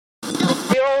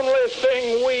only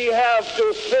thing we have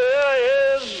to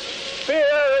fear is fear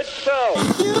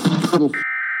itself.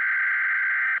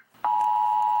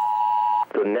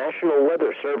 The National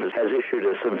Weather Service has issued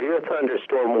a severe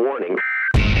thunderstorm warning.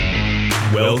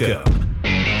 Welcome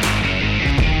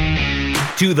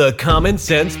to the Common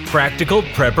Sense Practical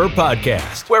Prepper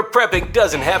Podcast, where prepping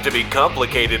doesn't have to be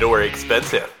complicated or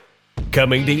expensive.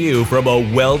 Coming to you from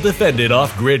a well-defended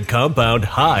off-grid compound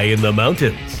high in the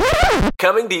mountains.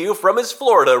 Coming to you from his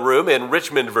Florida room in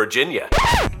Richmond, Virginia.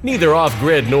 Neither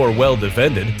off-grid nor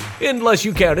well-defended, unless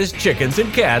you count as chickens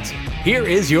and cats. Here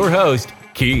is your host,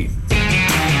 Keith.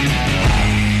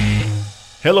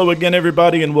 Hello again,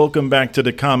 everybody, and welcome back to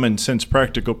the Common Sense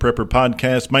Practical Prepper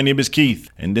Podcast. My name is Keith,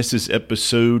 and this is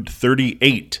episode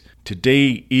 38.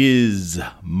 Today is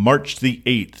March the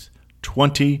 8th,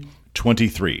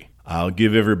 2023. I'll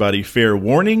give everybody fair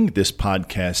warning. This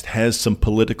podcast has some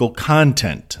political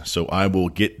content, so I will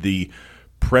get the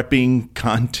prepping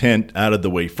content out of the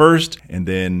way first, and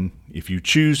then if you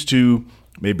choose to,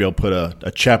 maybe I'll put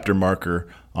a chapter marker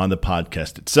on the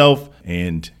podcast itself,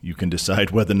 and you can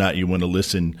decide whether or not you want to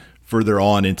listen further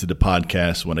on into the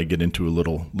podcast when I get into a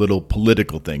little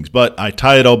political things. But I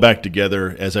tie it all back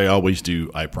together, as I always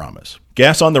do, I promise.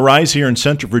 Gas on the rise here in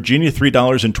Central Virginia,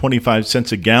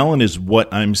 $3.25 a gallon is what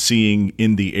I'm seeing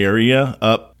in the area.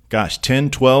 Up, 10,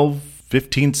 12,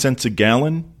 15 cents a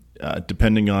gallon,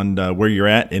 depending on where you're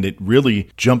at. And it really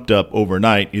jumped up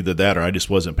overnight. Either that or I just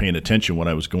wasn't paying attention when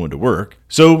I was going to work.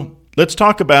 So let's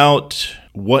talk about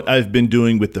what I've been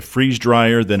doing with the freeze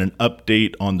dryer, then an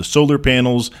update on the solar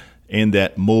panels and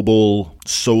that mobile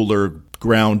solar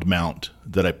ground mount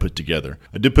that I put together.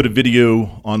 I did put a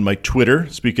video on my Twitter.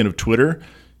 Speaking of Twitter,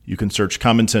 you can search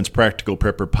Common Sense Practical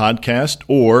Prepper Podcast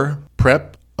or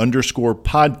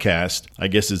prep_podcast, I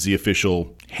guess is the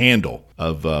official handle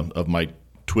of my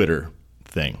Twitter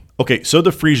thing. Okay, so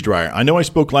the freeze dryer. I know I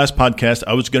spoke last podcast,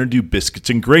 I was going to do biscuits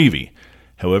and gravy.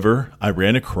 However, I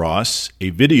ran across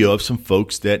a video of some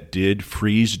folks that did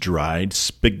freeze-dried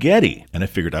spaghetti, and I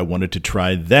figured I wanted to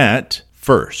try that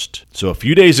first. So a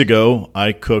few days ago,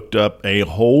 I cooked up a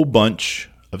whole bunch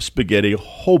of spaghetti, a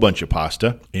whole bunch of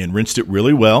pasta, and rinsed it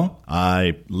really well.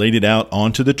 I laid it out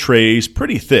onto the trays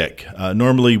pretty thick.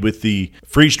 Normally with the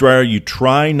freeze dryer, you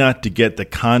try not to get the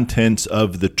contents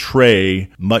of the tray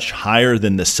much higher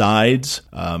than the sides,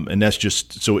 and that's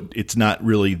just so it's not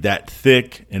really that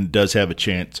thick, and it does have a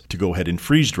chance to go ahead and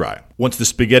freeze dry. Once the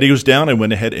spaghetti was down, I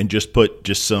went ahead and just put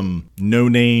some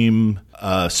no-name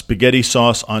spaghetti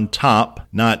sauce on top.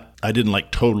 I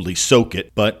didn't totally soak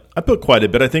it, but I put quite a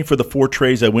bit. I think for the 4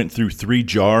 trays, I went through 3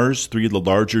 of the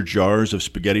larger jars of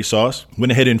spaghetti sauce.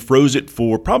 Went ahead and froze it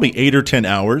for probably 8 or 10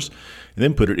 hours, and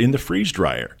then put it in the freeze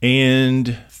dryer.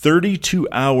 And 32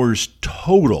 hours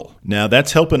total. Now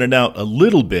that's helping it out a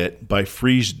little bit by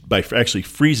actually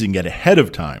freezing it ahead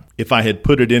of time. If I had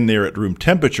put it in there at room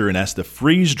temperature and asked the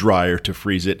freeze dryer to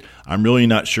freeze it, I'm really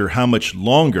not sure how much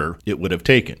longer it would have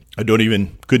taken. I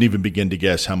couldn't even begin to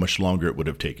guess how much longer it would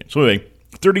have taken. So anyway,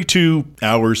 32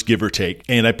 hours, give or take.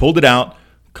 And I pulled it out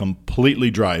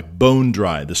completely dry, bone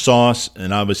dry, the sauce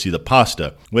and obviously the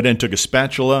pasta. Went in and took a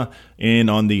spatula, and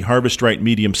on the Harvest Right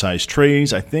medium-sized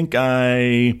trays, I think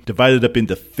I divided up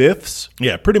into fifths.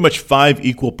 Yeah, pretty much 5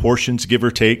 equal portions, give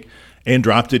or take, and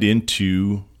dropped it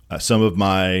into some of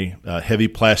my heavy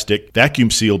plastic vacuum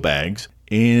seal bags.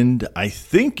 And I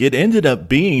think it ended up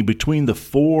being between the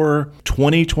 4,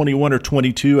 20, 21, or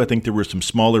 22. I think there were some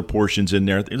smaller portions in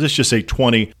there. Let's just say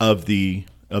 20 of the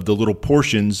little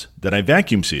portions that I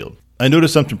vacuum sealed. I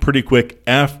noticed something pretty quick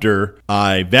after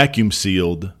I vacuum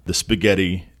sealed the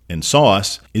spaghetti and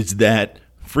sauce is that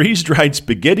freeze-dried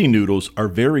spaghetti noodles are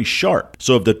very sharp.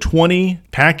 So of the 20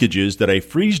 packages that I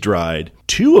freeze-dried,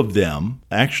 2 of them,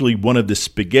 actually one of the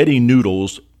spaghetti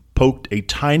noodles poked a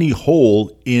tiny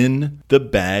hole in the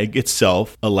bag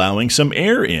itself, allowing some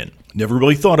air in. Never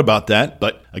really thought about that,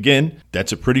 but again,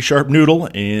 that's a pretty sharp noodle,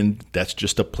 and that's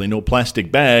just a plain old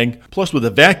plastic bag. Plus, with a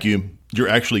vacuum, you're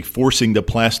actually forcing the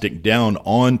plastic down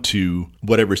onto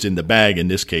whatever's in the bag. In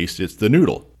this case, it's the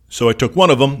noodle. So I took one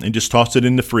of them and just tossed it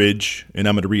in the fridge, and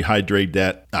I'm going to rehydrate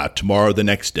that tomorrow, the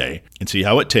next day, and see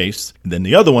how it tastes. And then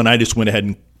the other one, I just went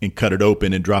ahead and cut it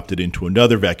open and dropped it into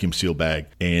another vacuum seal bag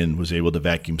and was able to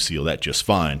vacuum seal that just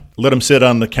fine. Let them sit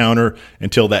on the counter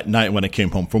until that night when I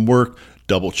came home from work.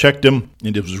 Double checked them,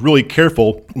 and it was really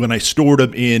careful when I stored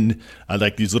them in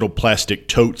these little plastic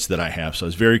totes that I have. So I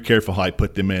was very careful how I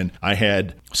put them in. I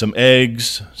had some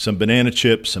eggs, some banana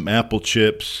chips, some apple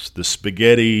chips, the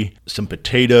spaghetti, some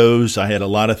potatoes. I had a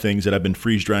lot of things that I've been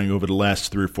freeze drying over the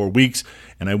last 3 or 4 weeks,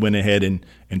 and I went ahead and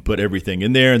put everything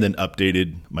in there and then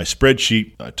updated my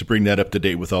spreadsheet to bring that up to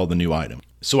date with all the new items.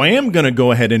 So I am going to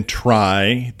go ahead and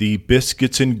try the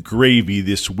biscuits and gravy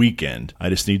this weekend. I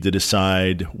just need to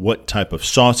decide what type of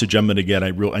sausage I'm going to get.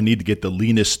 I need to get the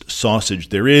leanest sausage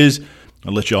there is.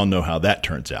 I'll let you all know how that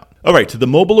turns out. All right, to the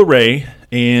mobile array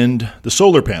and the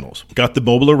solar panels. Got the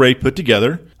mobile array put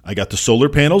together. I got the solar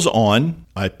panels on.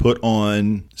 I put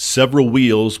on several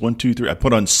wheels, 1, 2, 3. I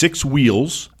put on 6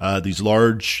 wheels, these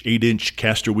large 8-inch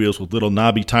caster wheels with little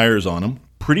knobby tires on them.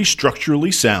 Pretty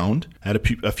structurally sound. Had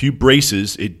a few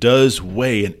braces. It does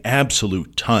weigh an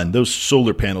absolute ton. Those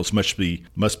solar panels must be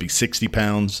 60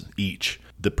 pounds each.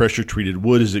 The pressure-treated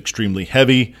wood is extremely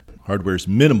heavy. Hardware is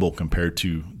minimal compared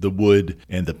to the wood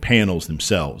and the panels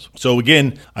themselves. So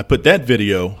again, I put that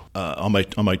video on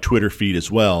my Twitter feed as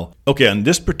well. Okay, on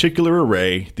this particular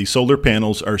array, the solar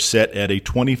panels are set at a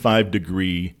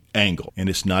 25-degree angle, and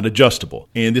it's not adjustable.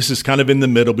 And this is kind of in the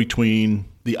middle between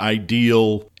the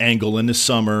ideal angle in the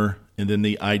summer and then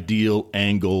the ideal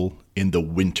angle in the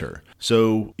winter.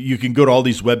 So you can go to all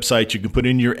these websites, you can put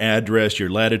in your address, your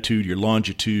latitude, your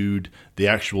longitude, the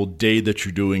actual day that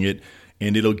you're doing it,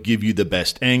 and it'll give you the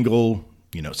best angle,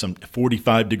 some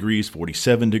 45 degrees,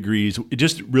 47 degrees. It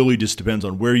just really depends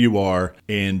on where you are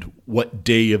and what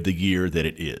day of the year that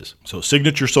it is. So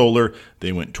Signature Solar,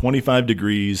 they went 25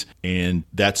 degrees, and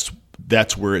that's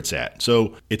where it's at.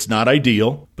 So it's not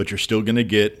ideal, but you're still going to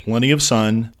get plenty of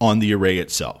sun on the array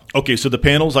itself. Okay, so the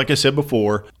panels, like I said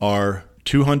before, are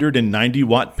 290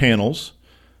 watt panels.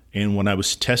 And when I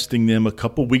was testing them a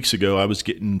couple weeks ago, I was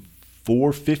getting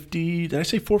 450, did I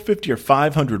say 450 or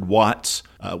 500 watts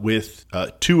with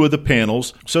 2 of the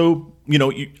panels. So,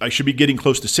 I should be getting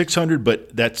close to 600,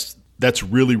 but that's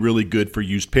really, really good for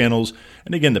used panels.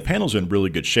 And again, the panels are in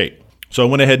really good shape. So I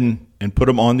went ahead and put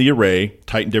them on the array,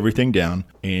 tightened everything down,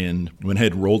 and went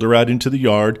ahead and rolled her out into the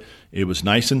yard. It was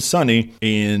nice and sunny,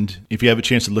 and if you have a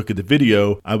chance to look at the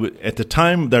video, at the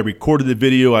time that I recorded the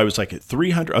video, I was like at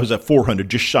 300, I was at 400,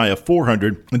 just shy of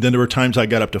 400, and then there were times I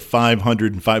got up to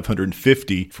 500 and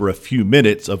 550 for a few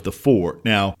minutes of the 4.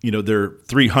 Now, they're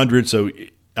 300, so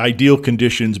ideal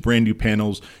conditions, brand new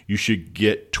panels, you should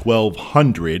get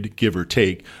 1,200, give or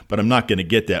take, but I'm not going to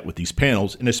get that with these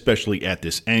panels, and especially at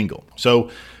this angle.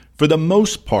 So for the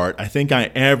most part, I think I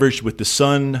averaged with the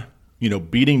sun,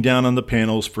 beating down on the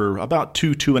panels for about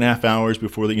 2.5 hours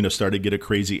before they, started to get a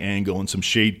crazy angle and some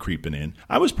shade creeping in.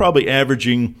 I was probably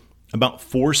averaging about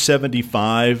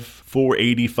 475,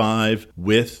 485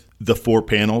 with the 4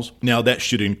 panels. Now that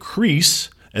should increase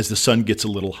as the sun gets a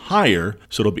little higher,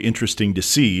 so it'll be interesting to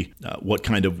see what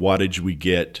kind of wattage we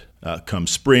get come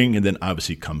spring and then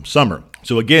obviously come summer.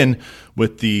 So again,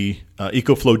 with the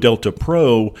EcoFlow Delta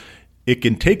Pro, it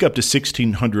can take up to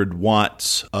 1,600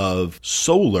 watts of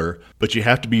solar, but you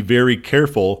have to be very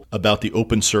careful about the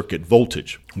open circuit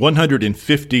voltage.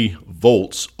 150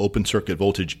 volts open circuit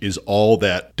voltage is all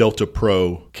that Delta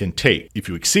Pro can take. If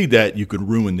you exceed that, you could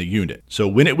ruin the unit. So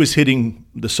when it was hitting,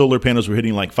 the solar panels were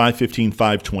hitting like 515,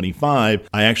 525,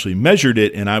 I actually measured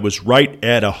it and I was right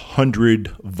at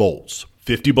 100 volts.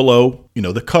 50 below,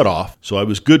 the cutoff, so I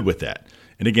was good with that.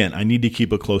 And again, I need to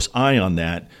keep a close eye on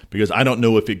that because I don't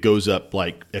know if it goes up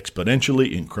like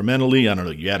exponentially, incrementally. I don't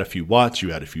know. You add a few watts,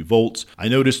 you add a few volts. I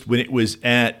noticed when it was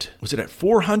at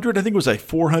 400? I think it was like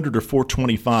 400 or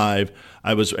 425.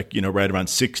 I was right around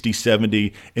 60,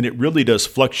 70, and it really does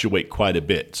fluctuate quite a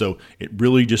bit. So it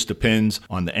really just depends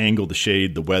on the angle, the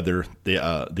shade, the weather, the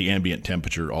ambient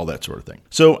temperature, all that sort of thing.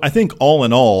 So I think all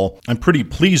in all, I'm pretty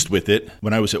pleased with it.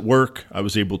 When I was at work, I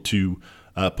was able to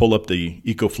pull up the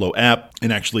EcoFlow app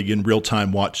and actually in real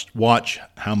time watch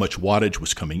how much wattage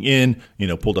was coming in,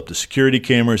 pulled up the security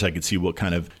cameras. I could see what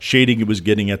kind of shading it was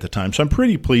getting at the time. So I'm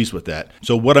pretty pleased with that.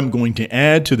 So what I'm going to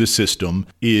add to the system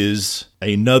is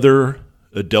a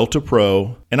Delta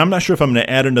Pro, and I'm not sure if I'm going to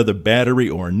add another battery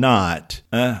or not.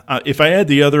 If I add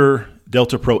the other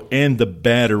Delta Pro and the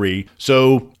battery,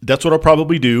 so that's what I'll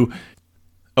probably do.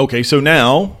 Okay, so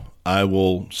now I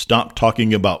will stop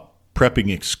talking about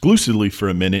prepping exclusively for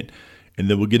a minute, and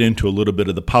then we'll get into a little bit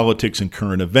of the politics and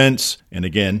current events. And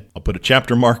again, I'll put a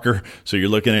chapter marker, so you're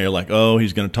looking at it like, oh,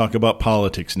 he's going to talk about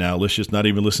politics now. Let's just not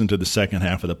even listen to the second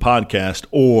half of the podcast,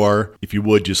 or if you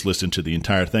would, just listen to the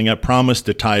entire thing. I promise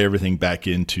to tie everything back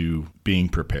into being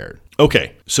prepared.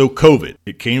 Okay, so COVID.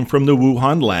 It came from the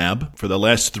Wuhan lab. For the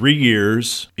last 3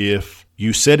 years, if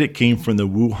you said it came from the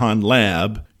Wuhan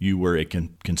lab, you were a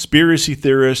conspiracy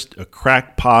theorist, a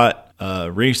crackpot,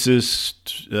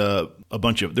 racist,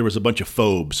 there was a bunch of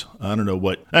phobes. I don't know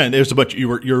what. And there's a bunch.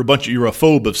 You're a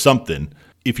phobe of something.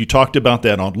 If you talked about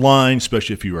that online,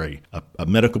 especially if you were a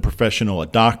medical professional, a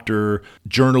doctor,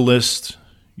 journalist,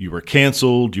 you were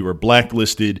canceled, you were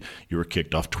blacklisted, you were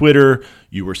kicked off Twitter,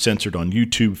 you were censored on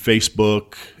YouTube,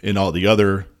 Facebook, and all the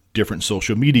other different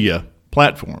social media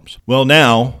platforms. Well,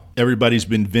 now everybody's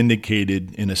been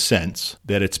vindicated in a sense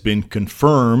that it's been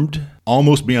confirmed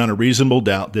almost beyond a reasonable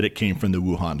doubt that it came from the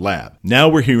Wuhan lab. Now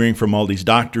we're hearing from all these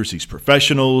doctors, these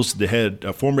professionals,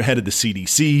 a former head of the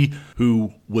CDC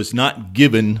who was not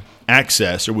given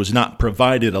access or was not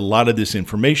provided a lot of this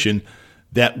information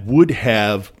that would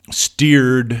have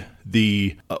steered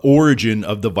the origin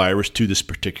of the virus to this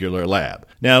particular lab.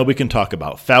 Now we can talk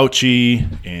about Fauci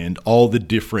and all the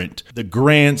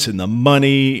grants and the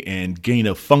money and gain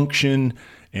of function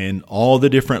and all the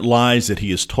different lies that he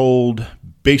has told,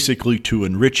 basically to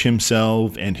enrich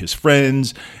himself and his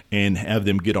friends and have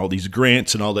them get all these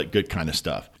grants and all that good kind of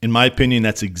stuff. In my opinion,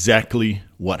 that's exactly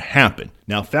what happened.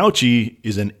 Now, Fauci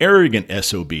is an arrogant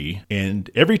SOB, and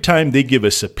every time they give a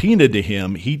subpoena to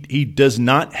him, he does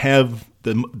not have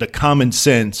the common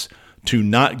sense to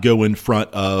not go in front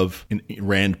of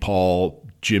Rand Paul,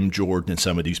 Jim Jordan, and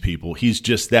some of these people. He's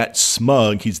just that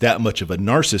smug. He's that much of a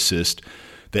narcissist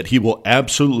that he will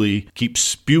absolutely keep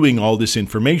spewing all this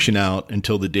information out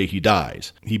until the day he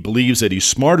dies. He believes that he's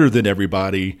smarter than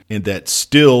everybody and that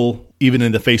still, even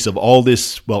in the face of all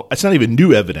this, well, it's not even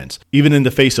new evidence, even in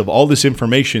the face of all this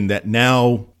information that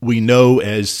now we know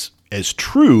as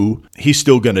true, he's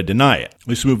still going to deny it.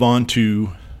 Let's move on to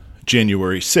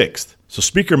January 6th. So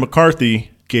Speaker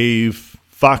McCarthy gave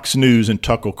Fox News and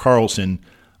Tucker Carlson,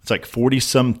 it's like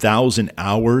 40-some thousand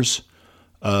hours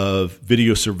of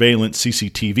video surveillance,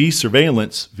 CCTV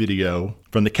surveillance video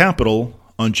from the Capitol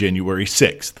on January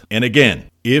 6th. And again,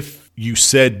 if you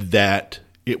said that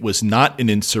it was not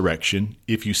an insurrection,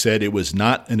 if you said it was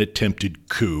not an attempted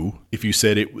coup, if you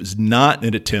said it was not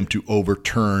an attempt to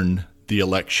overturn the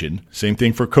election, same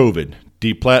thing for COVID,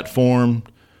 deplatformed,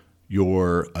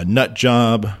 you're a nut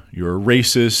job, you're a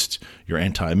racist, you're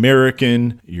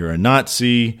anti-American, you're a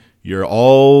Nazi, you're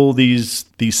all these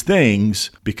things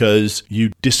because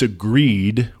you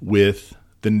disagreed with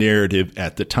the narrative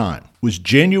at the time. Was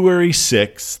January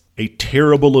 6th a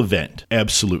terrible event?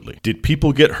 Absolutely. Did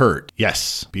people get hurt?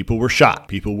 Yes. People were shot.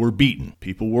 People were beaten.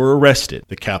 People were arrested.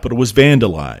 The Capitol was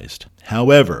vandalized.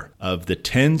 However, of the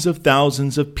tens of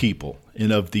thousands of people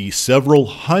and of the several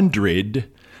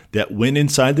hundred that went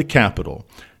inside the Capitol,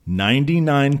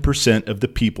 99% of the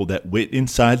people that went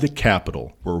inside the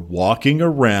Capitol were walking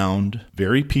around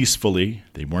very peacefully.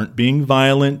 They weren't being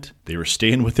violent. They were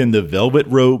staying within the velvet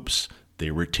ropes.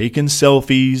 They were taking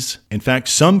selfies. In fact,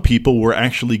 some people were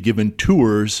actually given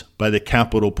tours by the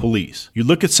Capitol Police. You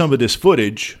look at some of this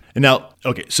footage, and now,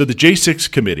 okay, so the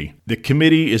J6 committee, the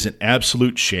committee is an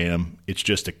absolute sham. It's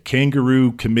just a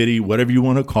kangaroo committee, whatever you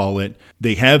want to call it.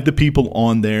 They have the people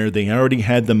on there. They already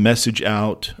had the message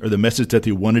out, or the message that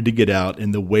they wanted to get out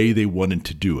in the way they wanted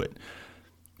to do it.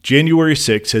 January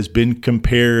 6th has been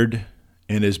compared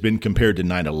to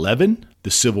 9/11,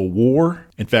 the Civil War.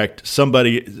 In fact,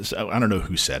 somebody, I don't know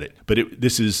who said it, but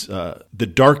this is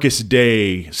the darkest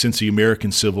day since the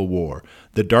American Civil War,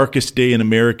 the darkest day in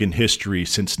American history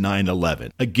since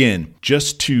 9/11. Again,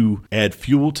 just to add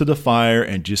fuel to the fire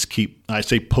and just keep, I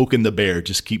say poking the bear,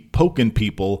 just keep poking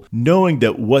people, knowing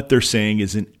that what they're saying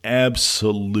is an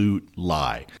absolute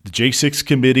lie. The J6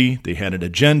 committee, they had an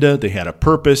agenda, they had a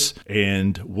purpose,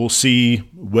 and we'll see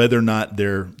whether or not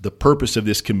the purpose of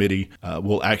this committee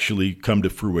will actually come to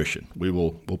fruition.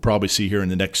 We'll probably see here in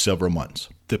the next several months.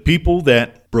 The people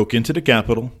that broke into the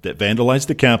Capitol, that vandalized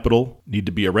the Capitol, need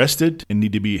to be arrested and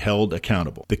need to be held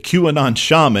accountable. The QAnon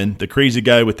shaman, the crazy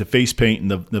guy with the face paint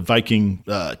and the Viking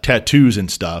tattoos and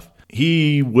stuff,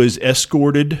 he was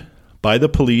escorted by the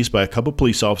police, by a couple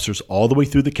police officers, all the way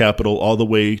through the Capitol, all the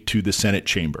way to the Senate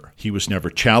chamber. He was never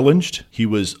challenged. He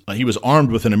was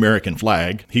armed with an American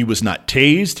flag. He was not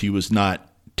tased. He was not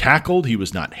tackled. He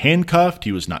was not handcuffed.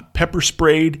 He was not pepper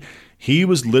sprayed. He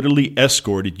was literally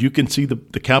escorted. You can see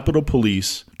the Capitol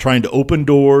Police trying to open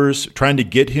doors, trying to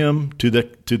get him to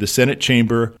the Senate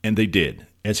chamber, and they did.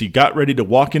 As he got ready to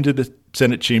walk into the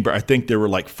Senate chamber, I think there were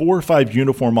like 4 or 5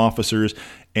 uniform officers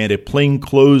and a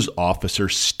plainclothes officer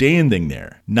standing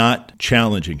there, not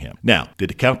challenging him. Now,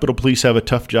 did the Capitol Police have a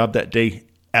tough job that day?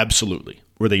 Absolutely.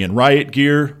 Were they in riot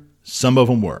gear? Some of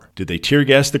them were. Did they tear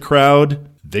gas the crowd?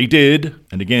 They did.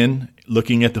 And again,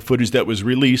 looking at the footage that was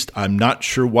released, I'm not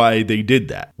sure why they did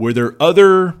that. Were there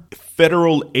other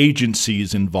federal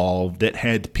agencies involved that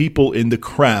had people in the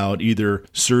crowd either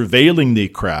surveilling the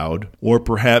crowd or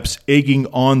perhaps egging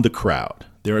on the crowd?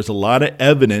 There is a lot of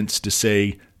evidence to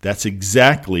say that's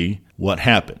exactly what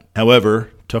happened.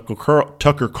 However,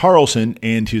 Tucker Carlson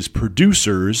and his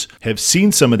producers have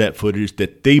seen some of that footage,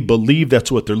 that they believe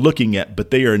that's what they're looking at,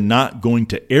 but they are not going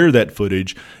to air that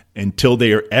footage until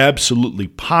they are absolutely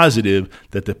positive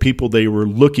that the people they were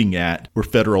looking at were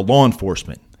federal law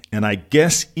enforcement. And I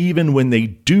guess even when they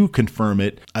do confirm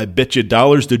it, I bet you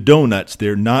dollars to donuts,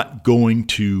 they're not going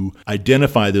to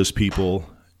identify those people,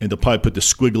 and they'll probably put the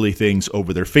squiggly things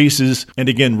over their faces. And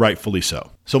again, rightfully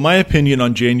so. So my opinion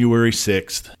on January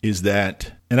 6th is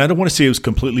that, and I don't want to say it was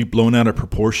completely blown out of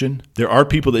proportion. There are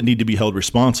people that need to be held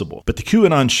responsible. But the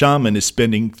QAnon shaman is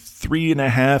spending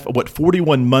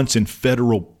 41 months in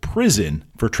federal prison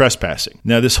for trespassing.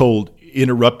 Now, this whole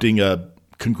interrupting a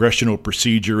congressional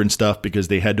procedure and stuff because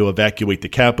they had to evacuate the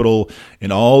Capitol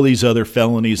and all these other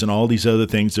felonies and all these other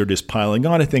things they're just piling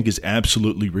on, I think is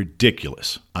absolutely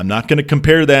ridiculous. I'm not going to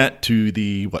compare that to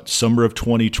the summer of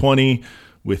 2020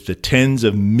 with the tens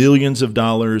of millions of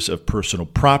dollars of personal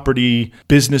property,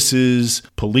 businesses,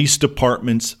 police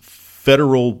departments,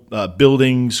 federal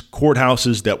buildings,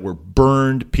 courthouses that were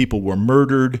burned, people were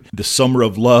murdered, the summer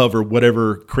of love or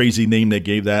whatever crazy name they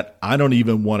gave that. I don't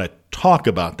even want to talk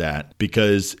about that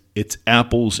because it's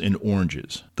apples and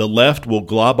oranges. The left will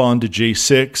glob on to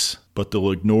J6, but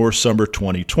they'll ignore summer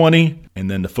 2020. And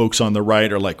then the folks on the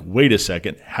right are like, wait a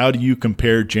second, how do you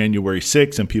compare January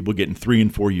 6th and people getting 3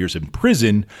 and 4 years in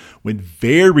prison when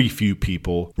very few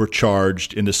people were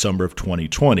charged in the summer of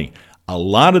 2020? A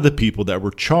lot of the people that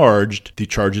were charged, the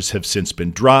charges have since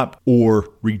been dropped or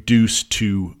reduced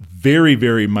to very,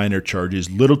 very minor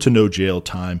charges, little to no jail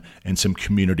time, and some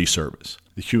community service.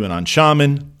 The QAnon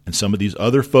shaman and some of these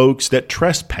other folks that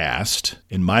trespassed,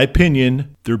 in my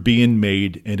opinion, they're being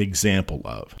made an example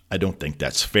of. I don't think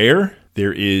that's fair.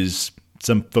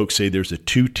 Some folks say there's a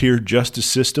 2-tier justice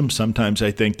system. Sometimes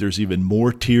I think there's even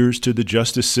more tiers to the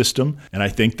justice system. And I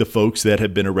think the folks that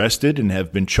have been arrested and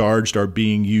have been charged are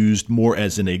being used more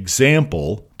as an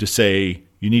example to say,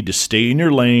 you need to stay in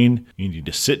your lane, you need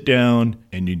to sit down,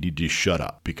 and you need to shut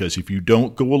up. Because if you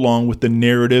don't go along with the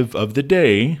narrative of the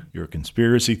day, you're a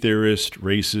conspiracy theorist,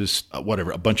 racist,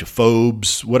 whatever, a bunch of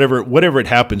phobes, whatever it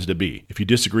happens to be. If you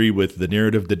disagree with the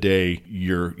narrative of the day,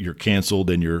 you're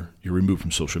canceled and you're removed from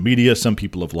social media. Some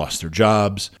people have lost their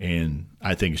jobs, and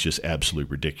I think it's just absolutely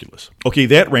ridiculous. Okay,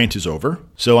 that rant is over,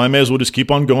 so I may as well just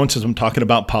keep on going since I'm talking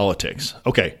about politics.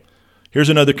 Okay. Here's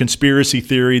another conspiracy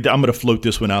theory. I'm going to float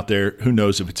this one out there. Who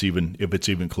knows if it's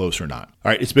even close or not.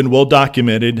 All right, it's been well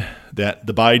documented that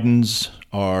the Bidens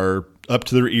are up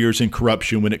to their ears in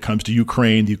corruption when it comes to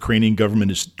Ukraine. The Ukrainian government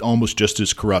is almost just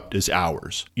as corrupt as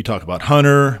ours. You talk about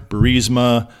Hunter,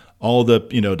 Burisma, all the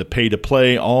pay to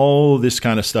play, all this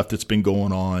kind of stuff that's been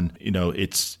going on.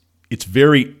 It's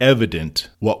very evident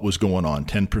what was going on,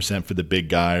 10% for the big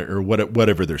guy or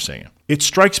whatever they're saying. It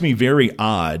strikes me very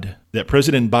odd that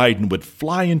President Biden would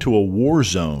fly into a war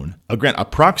zone, a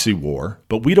proxy war,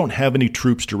 but we don't have any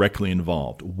troops directly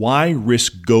involved. Why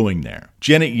risk going there?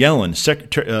 Janet Yellen,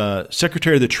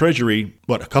 Secretary of the Treasury,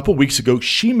 a couple weeks ago,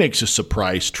 she makes a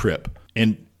surprise trip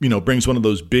and brings one of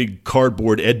those big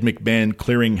cardboard Ed McMahon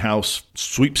clearinghouse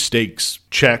sweepstakes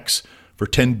checks for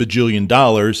 $10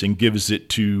 bajillion and gives it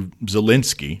to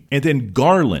Zelensky. And then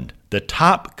Garland, the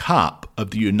top cop of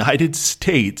the United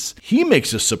States, he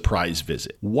makes a surprise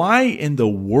visit. Why in the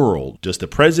world does the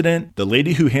president, the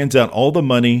lady who hands out all the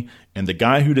money, and the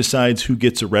guy who decides who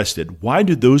gets arrested, why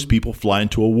do those people fly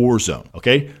into a war zone?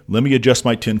 Okay, let me adjust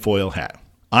my tinfoil hat.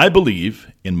 I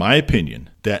believe, in my opinion,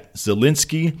 that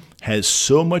Zelensky has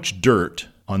so much dirt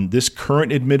on this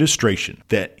current administration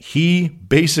that he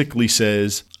basically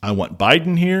says, I want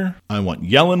Biden here, I want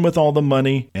Yellen with all the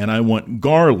money, and I want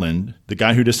Garland, the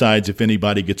guy who decides if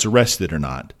anybody gets arrested or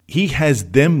not. He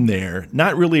has them there,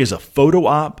 not really as a photo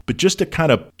op, but just to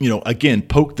kind of, again,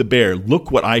 poke the bear.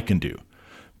 Look what I can do.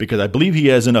 Because I believe he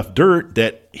has enough dirt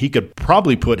that he could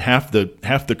probably put half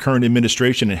the current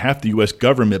administration and half the U.S.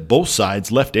 government, both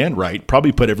sides, left and right,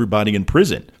 probably put everybody in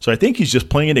prison. So I think he's just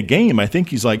playing a game. I think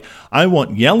he's like, I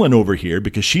want Yellen over here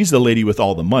because she's the lady with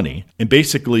all the money. And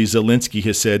basically Zelensky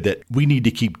has said that we need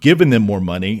to keep giving them more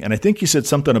money. And I think he said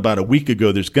something about a week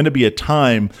ago, there's going to be a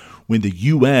time when the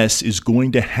U.S. is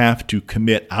going to have to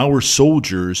commit our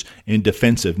soldiers in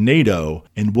defense of NATO,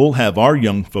 and we'll have our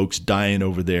young folks dying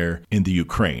over there in the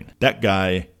Ukraine. That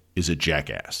guy is a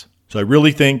jackass. So I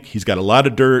really think he's got a lot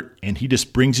of dirt, and he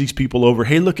just brings these people over.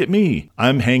 Hey, look at me.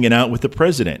 I'm hanging out with the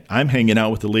president. I'm hanging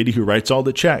out with the lady who writes all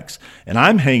the checks. And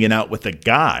I'm hanging out with the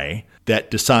guy that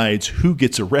decides who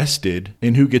gets arrested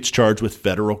and who gets charged with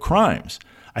federal crimes.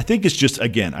 I think it's just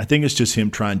him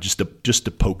trying just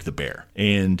to poke the bear.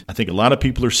 And I think a lot of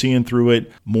people are seeing through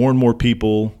it. More and more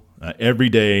people every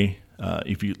day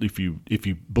if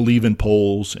you believe in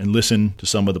polls and listen to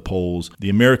some of the polls, the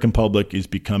American public is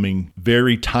becoming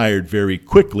very tired very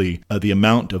quickly of the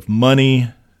amount of money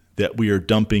that we are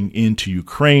dumping into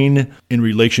Ukraine in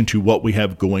relation to what we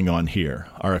have going on here.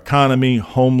 Our economy,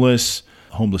 homeless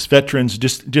veterans,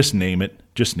 just name it.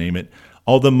 Just name it.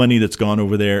 All the money that's gone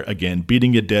over there, again,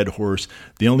 beating a dead horse.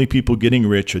 The only people getting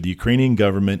rich are the Ukrainian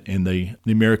government and the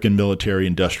American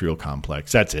military-industrial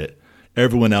complex. That's it.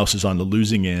 Everyone else is on the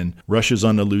losing end. Russia's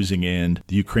on the losing end.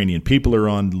 The Ukrainian people are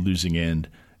on the losing end.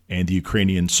 And the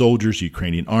Ukrainian soldiers,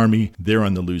 Ukrainian army, they're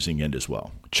on the losing end as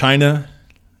well. China,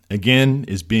 again,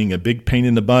 is being a big pain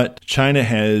in the butt.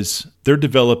 They're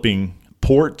developing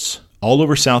ports all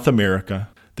over South America.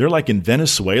 They're like in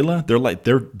Venezuela.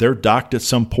 They're docked at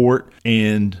some port,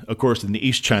 and of course in the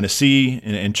East China Sea.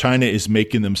 And China is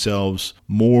making themselves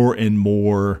more and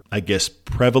more, I guess,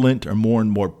 prevalent or more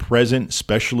and more present,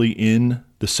 especially in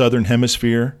the Southern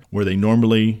Hemisphere, where they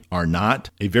normally are not.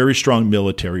 A very strong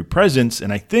military presence,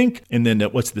 and then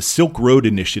what's the Silk Road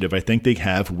Initiative? I think they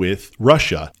have with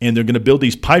Russia, and they're going to build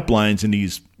these pipelines and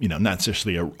these, not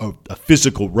necessarily a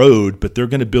physical road, but they're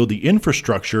going to build the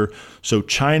infrastructure so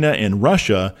China and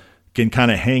Russia can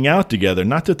kind of hang out together.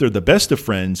 Not that they're the best of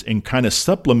friends, and kind of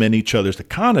supplement each other's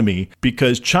economy,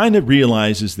 because China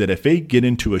realizes that if they get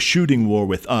into a shooting war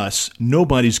with us,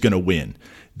 nobody's going to win.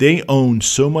 They own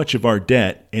so much of our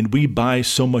debt, and we buy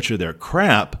so much of their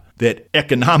crap that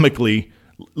economically,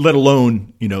 let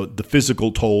alone, the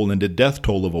physical toll and the death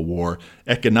toll of a war,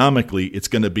 economically, it's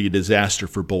going to be a disaster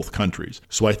for both countries.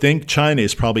 So I think China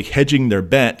is probably hedging their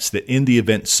bets that in the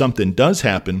event something does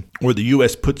happen, or the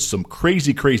U.S. puts some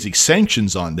crazy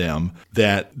sanctions on them,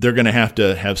 that they're going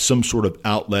to have some sort of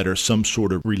outlet or some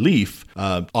sort of relief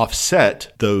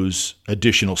offset those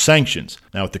additional sanctions.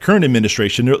 Now, with the current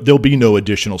administration, there'll be no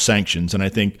additional sanctions, and I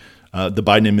think the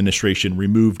Biden administration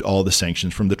removed all the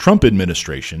sanctions from the Trump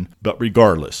administration. But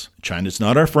regardless, China's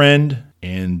not our friend,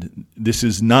 and this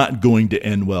is not going to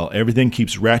end well. Everything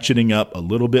keeps ratcheting up a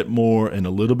little bit more and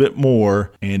a little bit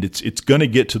more, and it's going to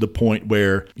get to the point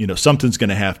where, something's going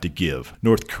to have to give.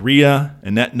 North Korea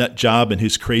and that nut job and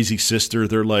his crazy sister,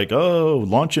 they're like,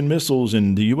 launching missiles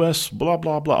in the U.S., blah,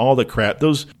 blah, blah, all the crap.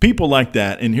 Those people like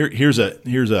that, and here's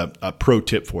a pro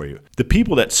tip for you. The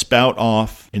people that spout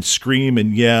off and scream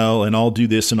and yell and I'll do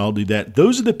this and I'll do that,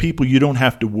 those are the people you don't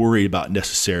have to worry about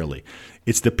necessarily.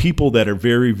 It's the people that are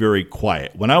very, very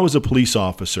quiet. When I was a police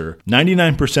officer,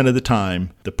 99% of the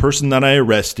time, the person that I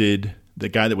arrested, the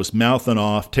guy that was mouthing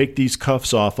off, take these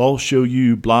cuffs off, I'll show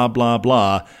you, blah, blah,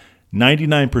 blah,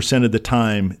 99% of the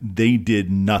time, they did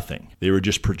nothing. They were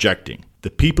just projecting. The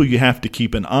people you have to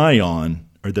keep an eye on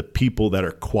are the people that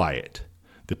are quiet.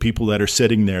 The people that are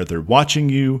sitting there, they're watching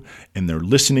you and they're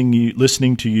listening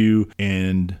to you,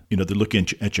 and they're looking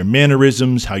at your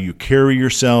mannerisms, how you carry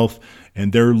yourself,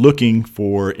 and they're looking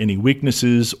for any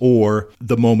weaknesses or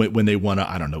the moment when they want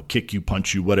to, kick you,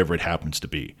 punch you, whatever it happens to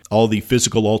be. All the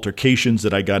physical altercations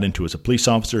that I got into as a police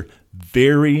officer,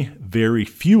 very, very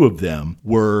few of them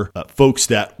were folks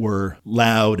that were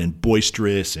loud and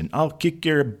boisterous and I'll kick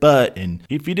your butt, and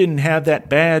if you didn't have that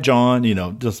badge on,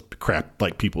 just crap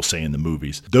like people say in the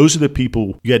movies. Those are the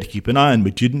people you had to keep an eye on,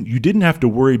 but you didn't have to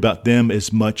worry about them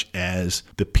as much as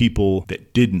the people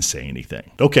that didn't say anything.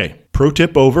 Okay, pro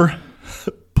tip over.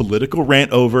 Political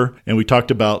rant over, and we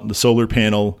talked about the solar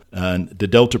panel and the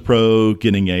Delta Pro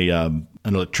getting an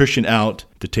electrician out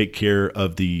to take care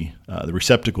of the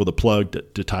receptacle, the plug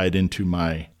to tie it into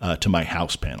my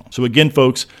house panel. So again,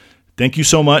 folks, thank you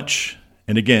so much.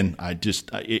 And again,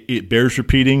 it bears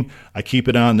repeating. I keep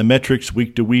it on the metrics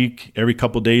week to week. Every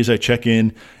couple of days I check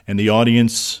in, and the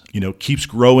audience, keeps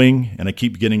growing, and I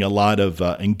keep getting a lot of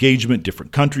engagement,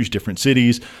 different countries, different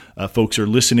cities. Folks are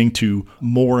listening to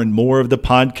more and more of the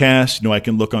podcast. I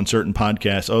can look on certain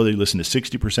podcasts. They listen to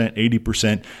 60%,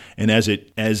 80%. And as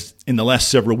in the last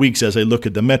several weeks, as I look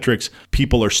at the metrics,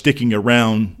 people are sticking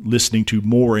around listening to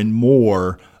more and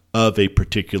more of a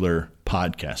particular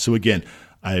podcast. So again,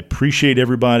 I appreciate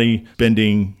everybody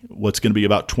spending what's going to be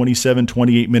about 27,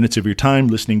 28 minutes of your time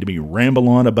listening to me ramble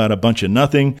on about a bunch of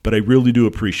nothing, but I really do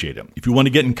appreciate it. If you want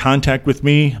to get in contact with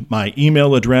me, my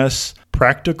email address,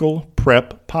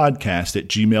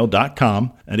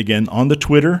 practicalpreppodcast@gmail.com. And again, on the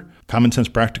Twitter, Common Sense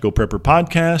Practical Prepper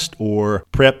Podcast or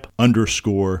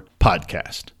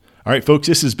prep_podcast. All right, folks,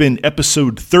 this has been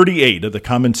episode 38 of the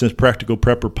Common Sense Practical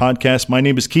Prepper Podcast. My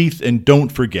name is Keith, and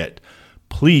don't forget,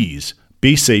 please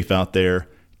be safe out there.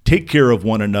 Take care of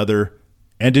one another,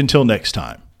 and until next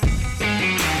time.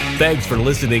 Thanks for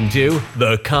listening to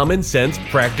the Common Sense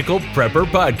Practical Prepper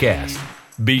Podcast.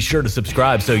 Be sure to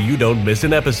subscribe so you don't miss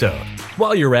an episode.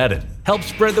 While you're at it, help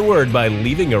spread the word by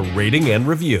leaving a rating and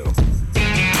review.